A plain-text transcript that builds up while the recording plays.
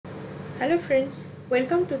Hello friends,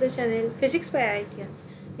 welcome to the channel Physics by IITians.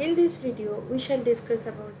 In this video, we shall discuss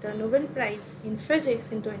about the Nobel Prize in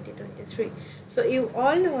Physics in 2023. So you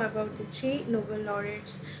all know about the three Nobel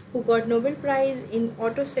laureates who got Nobel Prize in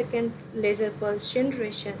Autosecond laser pulse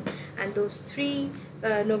generation, and those three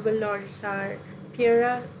Nobel laureates are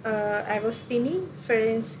Pierre Agostini,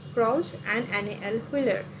 Ferenc Krauss and Anne L.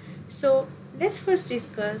 Wheeler. So let's first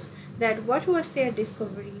discuss that what was their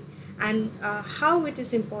discovery and how it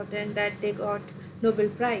is important that they got Nobel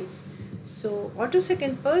Prize. So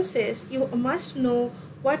autosecond pulses, you must know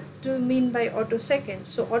what do you mean by autosecond.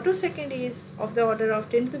 So autosecond is of the order of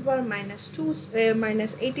 10 to the power minus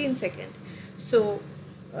 18 second. So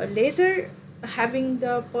laser having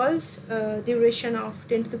the pulse duration of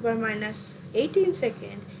 10 to the power minus 18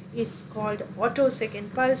 second is called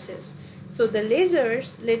autosecond pulses. So the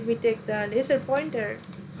lasers, let me take the laser pointer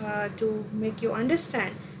to make you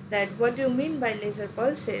understand that what do you mean by laser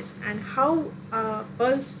pulses and how a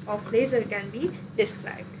pulse of laser can be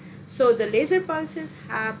described. So the laser pulses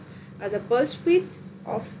have the pulse width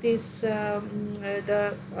of this it's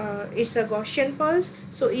a Gaussian pulse,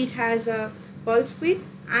 so it has a pulse width,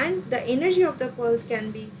 and the energy of the pulse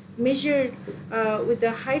can be measured with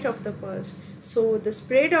the height of the pulse. So the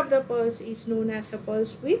spread of the pulse is known as the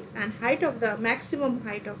pulse width, and height of the maximum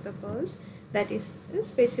height of the pulse, that is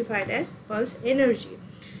specified as pulse energy.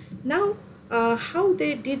 Now how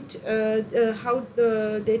they did I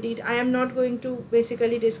am not going to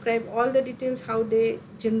basically describe all the details how they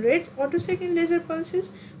generate autosecond laser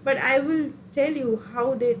pulses, but I will tell you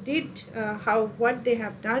how they did, what they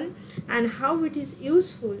have done, and how it is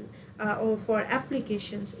useful for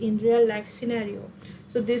applications in real life scenario.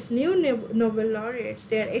 So these new Nobel laureates,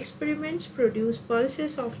 their experiments produce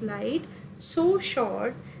pulses of light so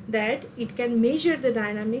short that it can measure the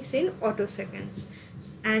dynamics in autoseconds,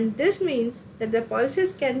 and this means that the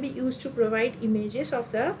pulses can be used to provide images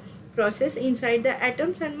of the process inside the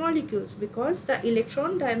atoms and molecules, because the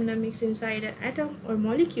electron dynamics inside an atom or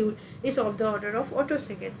molecule is of the order of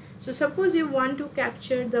autosecond. So suppose you want to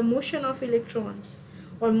capture the motion of electrons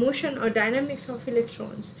or motion or dynamics of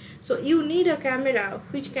electrons, so you need a camera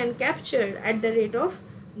which can capture at the rate of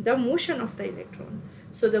the motion of the electron.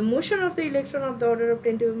 So the motion of the electron of the order of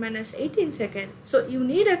 10 to the minus 18 second. So you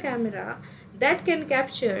need a camera that can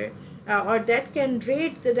capture or that can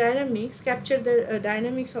rate the dynamics, capture the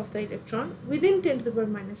dynamics of the electron within 10 to the power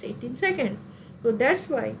minus 18 second. So that's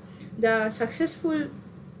why the successful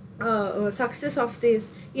success of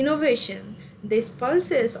this innovation, these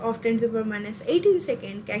pulses of 10 to the power minus 18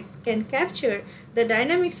 second can capture the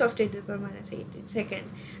dynamics of 10 to the power minus 18 second.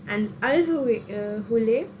 And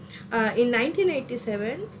Wheeler in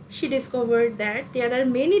 1987, she discovered that there are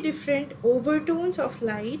many different overtones of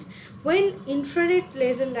light when infrared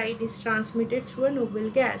laser light is transmitted through a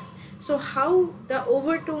noble gas. So how the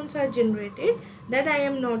overtones are generated, that I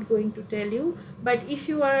am not going to tell you, but if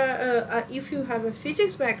you are if you have a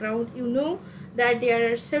physics background, you know that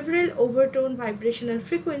there are several overtone vibrational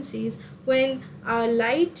frequencies. When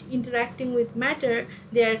light interacting with matter,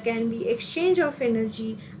 there can be exchange of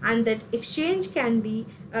energy, and that exchange can be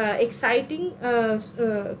exciting,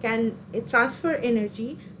 can transfer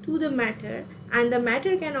energy to the matter, and the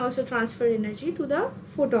matter can also transfer energy to the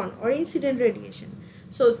photon or incident radiation.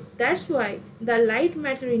 So that's why the light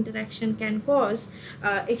matter interaction can cause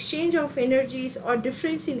exchange of energies or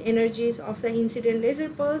difference in energies of the incident laser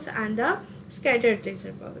pulse and the scattered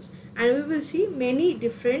laser pulse. And we will see many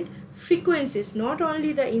different frequencies, not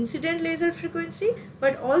only the incident laser frequency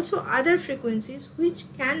but also other frequencies which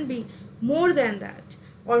can be more than that,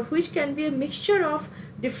 or which can be a mixture of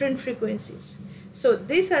different frequencies. So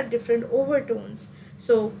these are different overtones.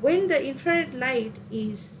 So when the infrared light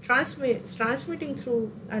is transmitting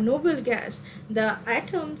through a noble gas, the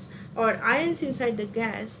atoms or ions inside the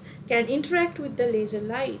gas can interact with the laser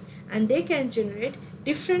light, and they can generate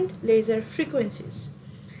different laser frequencies.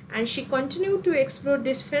 And she continued to explore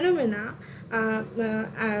this phenomena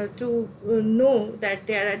to know that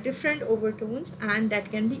there are different overtones, and that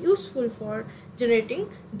can be useful for generating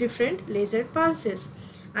different laser pulses.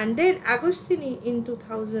 And then Agostini in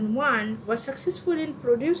 2001 was successful in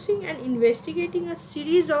producing and investigating a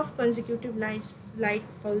series of consecutive light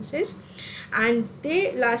pulses, and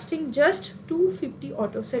they lasting just 250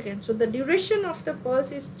 autoseconds. So the duration of the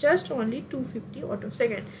pulse is just only 250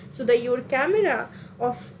 autoseconds. So your camera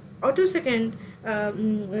of autosecond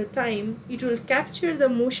time, it will capture the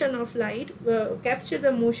motion of light, capture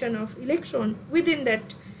the motion of electron within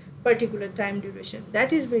that particular time duration.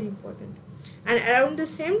 That is very important. And around the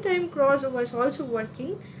same time, Cross was also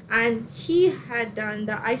working, and he had done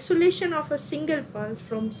the isolation of a single pulse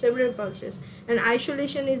from several pulses. And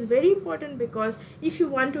isolation is very important, because if you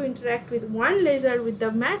want to interact with one laser with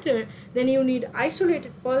the matter, then you need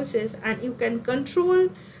isolated pulses, and you can control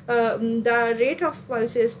the rate of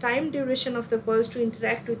pulses, time duration of the pulse to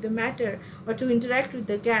interact with the matter or to interact with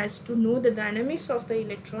the gas, to know the dynamics of the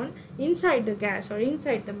electron inside the gas or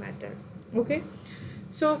inside the matter. Okay,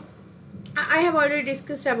 so I have already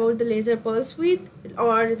discussed about the laser pulse width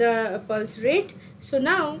or the pulse rate. So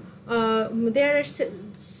now there are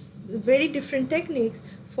very different techniques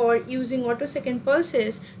for using attosecond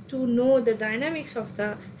pulses to know the dynamics of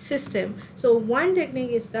the system. So one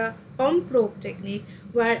technique is the pump probe technique,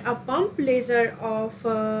 where a pump laser of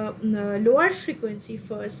lower frequency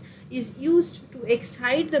first is used to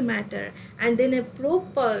excite the matter, and then a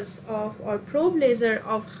probe pulse of or probe laser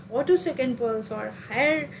of attosecond pulse or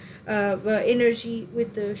higher energy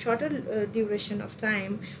with the shorter duration of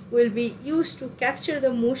time will be used to capture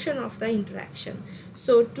the motion of the interaction.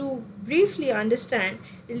 So to briefly understand,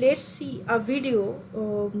 let's see a video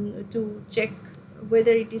to check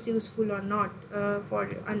whether it is useful or not for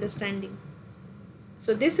understanding.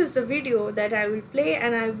 So this is the video that I will play,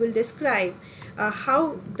 and I will describe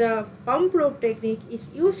how the pump probe technique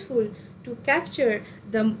is useful to capture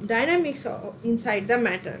the dynamics inside the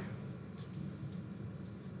matter.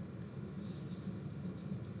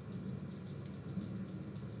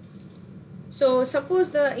 So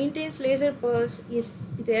suppose the intense laser pulse is,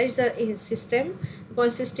 there is a system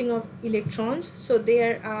consisting of electrons. So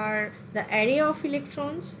there are the array of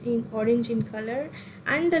electrons in orange in color,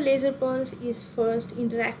 and the laser pulse is first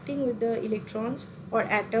interacting with the electrons or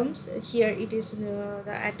atoms. Here it is the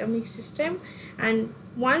atomic system, and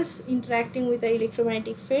once interacting with the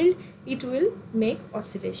electromagnetic field, it will make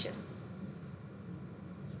oscillation.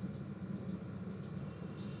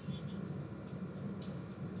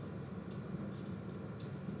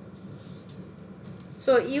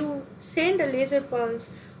 So you send a laser pulse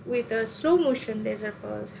with a slow motion laser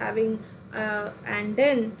pulse having and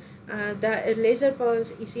then the laser pulse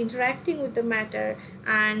is interacting with the matter,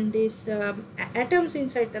 and these atoms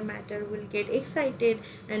inside the matter will get excited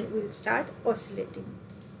and will start oscillating.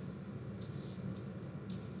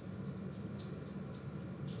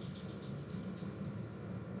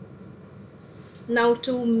 Now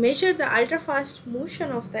to measure the ultra fast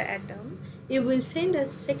motion of the atom, you will send a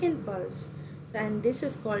second pulse, and this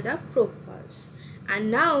is called a probe pulse. And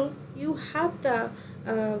now you have the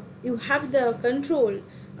control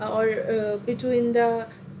between the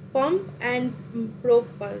pump and probe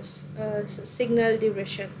pulse signal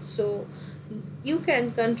duration. So you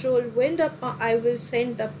can control when I will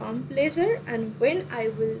send the pump laser and when I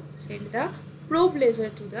will send the probe laser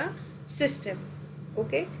to the system.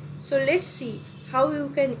 Okay, so let's see how you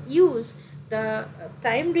can use the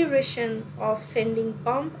time duration of sending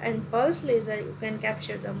pump and pulse laser. You can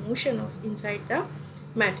capture the motion of inside the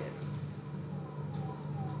matter.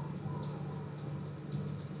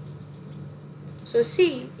 So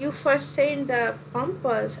see, you first send the pump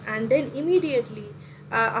pulse, and then immediately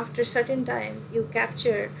after certain time you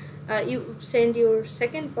capture you send your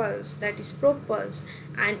second pulse, that is probe pulse,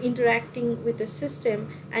 and interacting with the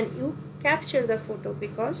system, and you capture the photo,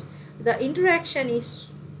 because the interaction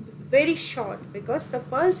is very short, because the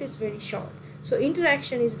pulse is very short. So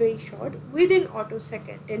interaction is very short within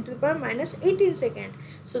attosecond, 10 to the power minus 18 second.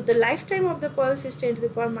 So the lifetime of the pulse is 10 to the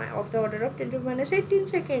power of the order of 10 to the minus 18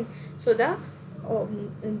 second. So the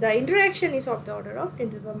interaction is of the order of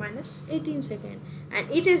 10 to the power minus 18 second, and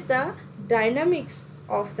it is the dynamics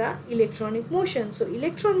of the electronic motion. So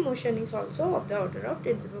electron motion is also of the order of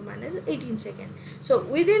 10 to the power minus 18 second. So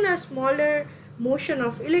within a smaller motion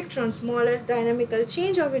of electrons, smaller dynamical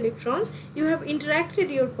change of electrons, you have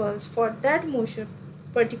interacted your pulse for that motion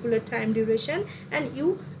particular time duration, and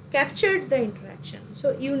you captured the interaction.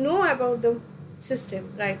 So you know about the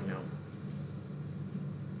system right now.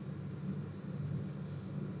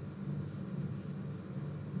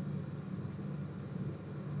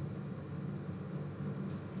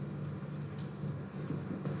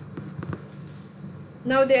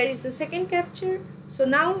 Now there is the second capture. So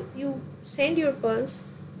now you send your pulse,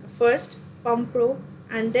 first pump probe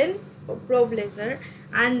and then probe laser,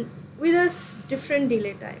 and with a different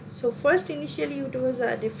delay time. So first initially it was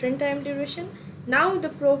a different time duration. Now the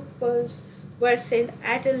probe pulse were sent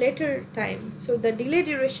at a later time, so the delay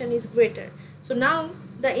duration is greater. So now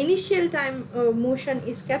the initial time motion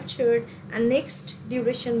is captured, and next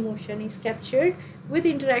duration motion is captured with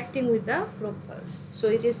interacting with the probe pulse. So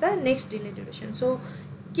it is the next delay duration. So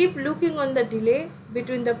keep looking on the delay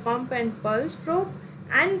between the pump and pulse probe,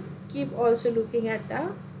 and keep also looking at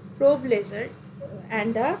the probe laser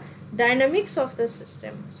and the dynamics of the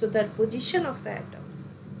system, so the position of the atoms.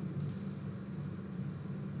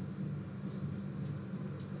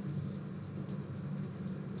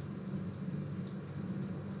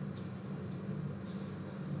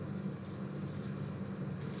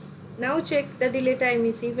 Now check, the delay time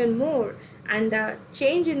is even more, and the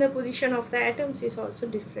change in the position of the atoms is also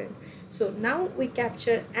different. So now we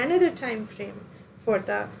capture another time frame for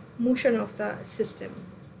the motion of the system.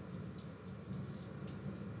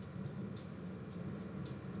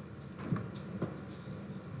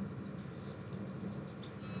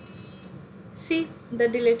 See, the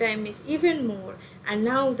delay time is even more, and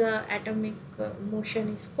now the atomic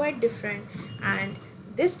motion is quite different, and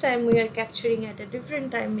this time we are capturing at a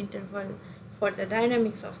different time interval for the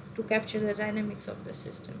dynamics of, to capture the dynamics of the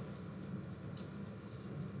system.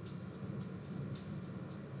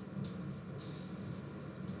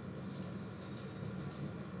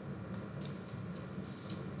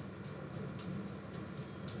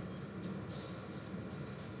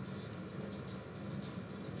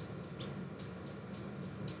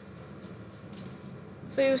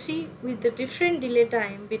 So you see, with the different delay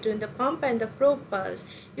time between the pump and the probe pulse,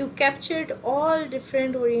 you captured all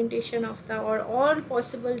different orientation of the, or all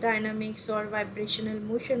possible dynamics or vibrational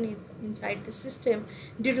motion inside the system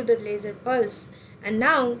due to the laser pulse. And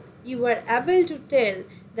now you are able to tell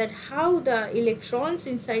that how the electrons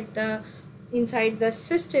inside the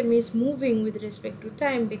system is moving with respect to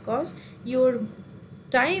time, because your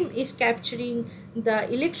time is capturing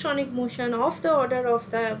the electronic motion of the order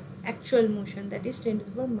of the actual motion, that is 10 to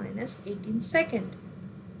the power minus 18 second.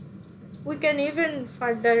 We can even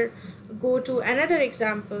further go to another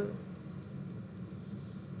example.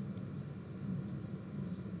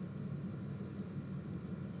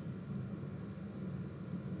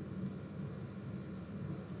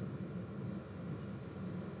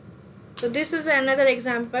 So this is another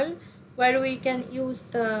example where we can use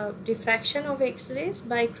the diffraction of X-rays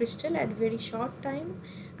by crystal at very short time,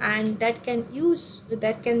 and that can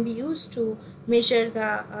be used to measure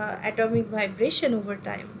the atomic vibration over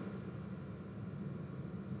time.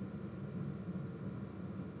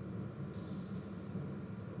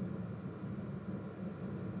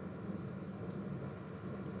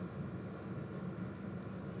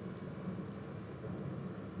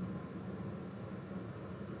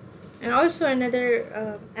 And also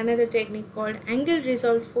another technique called angle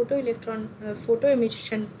resolved photoemission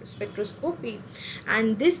spectroscopy,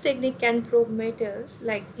 and this technique can probe metals.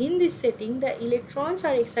 Like in this setting, the electrons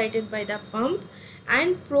are excited by the pump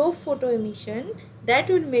and probe photoemission that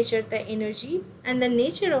will measure the energy and the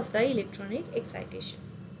nature of the electronic excitation.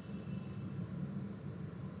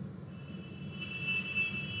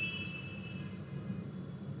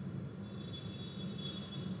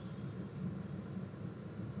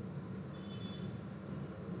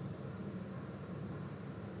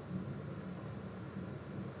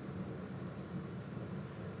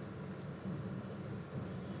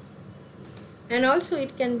 And also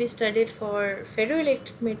it can be studied for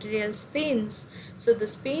ferroelectric material spins. So the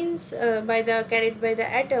spins carried by the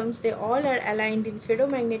atoms, they all are aligned in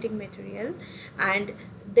ferromagnetic material, and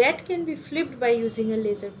that can be flipped by using a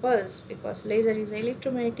laser pulse, because laser is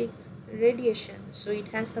electromagnetic radiation, so it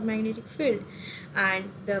has the magnetic field. And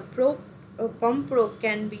the pump probe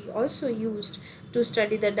can be also used to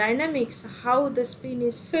study the dynamics, how the spin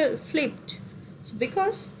is flipped. So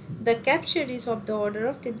because the capture is of the order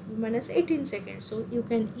of 10 to the minus 18 seconds, so you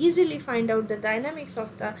can easily find out the dynamics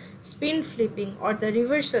of the spin flipping or the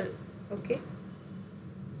reversal. Okay.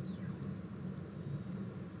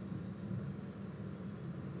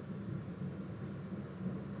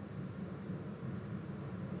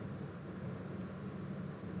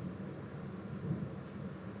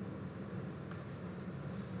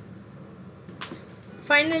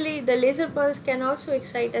 Finally, the laser pulse can also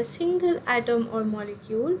excite a single atom or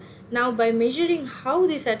molecule. Now, by measuring how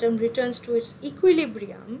this atom returns to its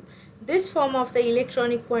equilibrium, this form of the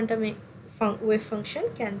electronic quantum wave function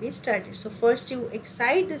can be studied. So, first you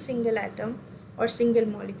excite the single atom or single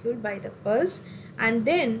molecule by the pulse, and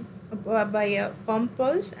then by a pump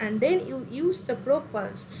pulse, and then you use the probe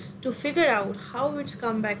pulse to figure out how it's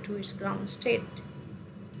come back to its ground state.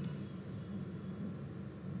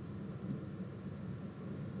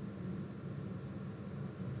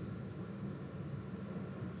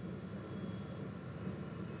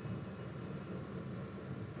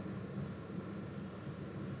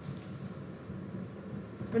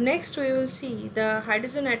 Next we will see the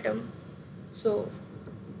hydrogen atom. So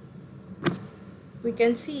we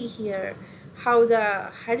can see here how the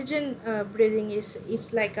hydrogen breathing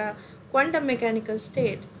is like a quantum mechanical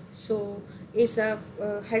state. So it's a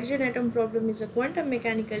hydrogen atom problem is a quantum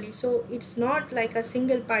mechanically, so it's not like a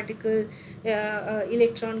single particle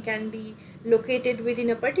electron can be located within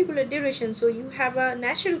a particular duration. So you have a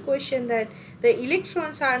natural question that the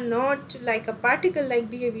electrons are not like a particle like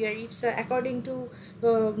behavior. It's according to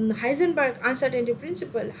Heisenberg uncertainty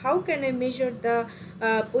principle. How can I measure the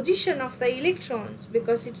position of the electrons,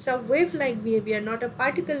 because it's a wave like behavior, not a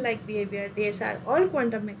particle like behavior. These are all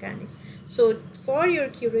quantum mechanics. So for your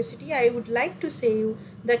curiosity, I would like to say you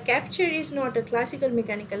the capture is not a classical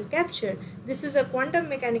mechanical capture. This is a quantum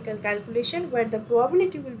mechanical calculation where the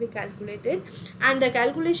probability will be calculated, and the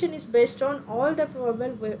calculation is based on all the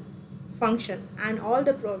probable function and all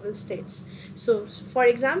the probable states. So for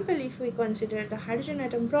example, if we consider the hydrogen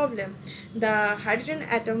atom problem, the hydrogen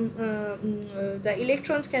atom the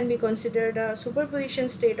electrons can be considered a superposition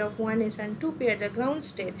state of 1s and 2p at the ground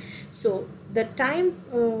state. So the time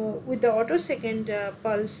with the autosecond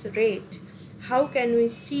pulse rate, how can we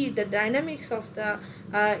see the dynamics of the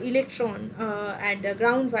electron at the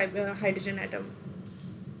ground hydrogen atom?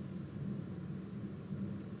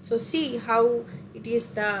 So see how it is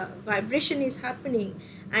the vibration is happening,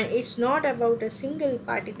 and it's not about a single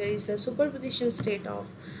particle, it's a superposition state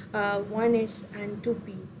of 1s and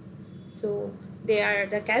 2p. So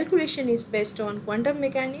the calculation is based on quantum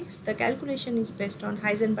mechanics, the calculation is based on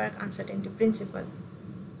Heisenberg uncertainty principle.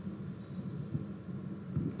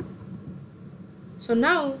 So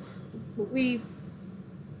now we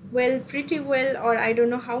pretty well, or I don't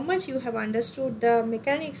know how much you have understood the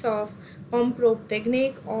mechanics of pump probe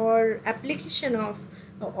technique or application of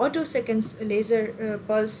autosecond laser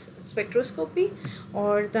pulse spectroscopy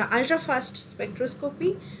or the ultra fast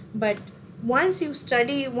spectroscopy. But once you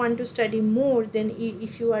want to study more, then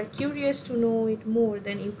if you are curious to know it more,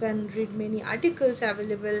 then you can read many articles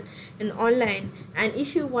available in online. And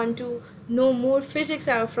if you want to know more physics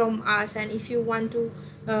from us, and if you want to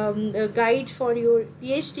a guide for your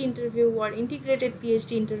PhD interview or integrated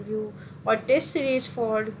PhD interview or test series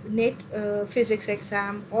for NET physics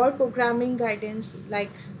exam or programming guidance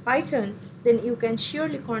like Python, then you can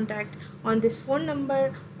surely contact on this phone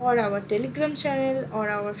number or our Telegram channel or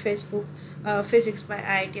our Facebook Physics by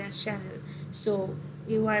IITians channel. So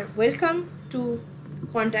you are welcome to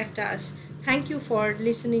contact us. Thank you for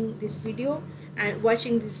listening this video and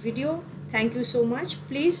watching this video. Thank you so much.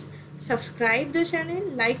 Please subscribe the channel,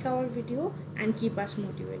 like our video, and keep us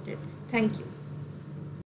motivated. Thank you.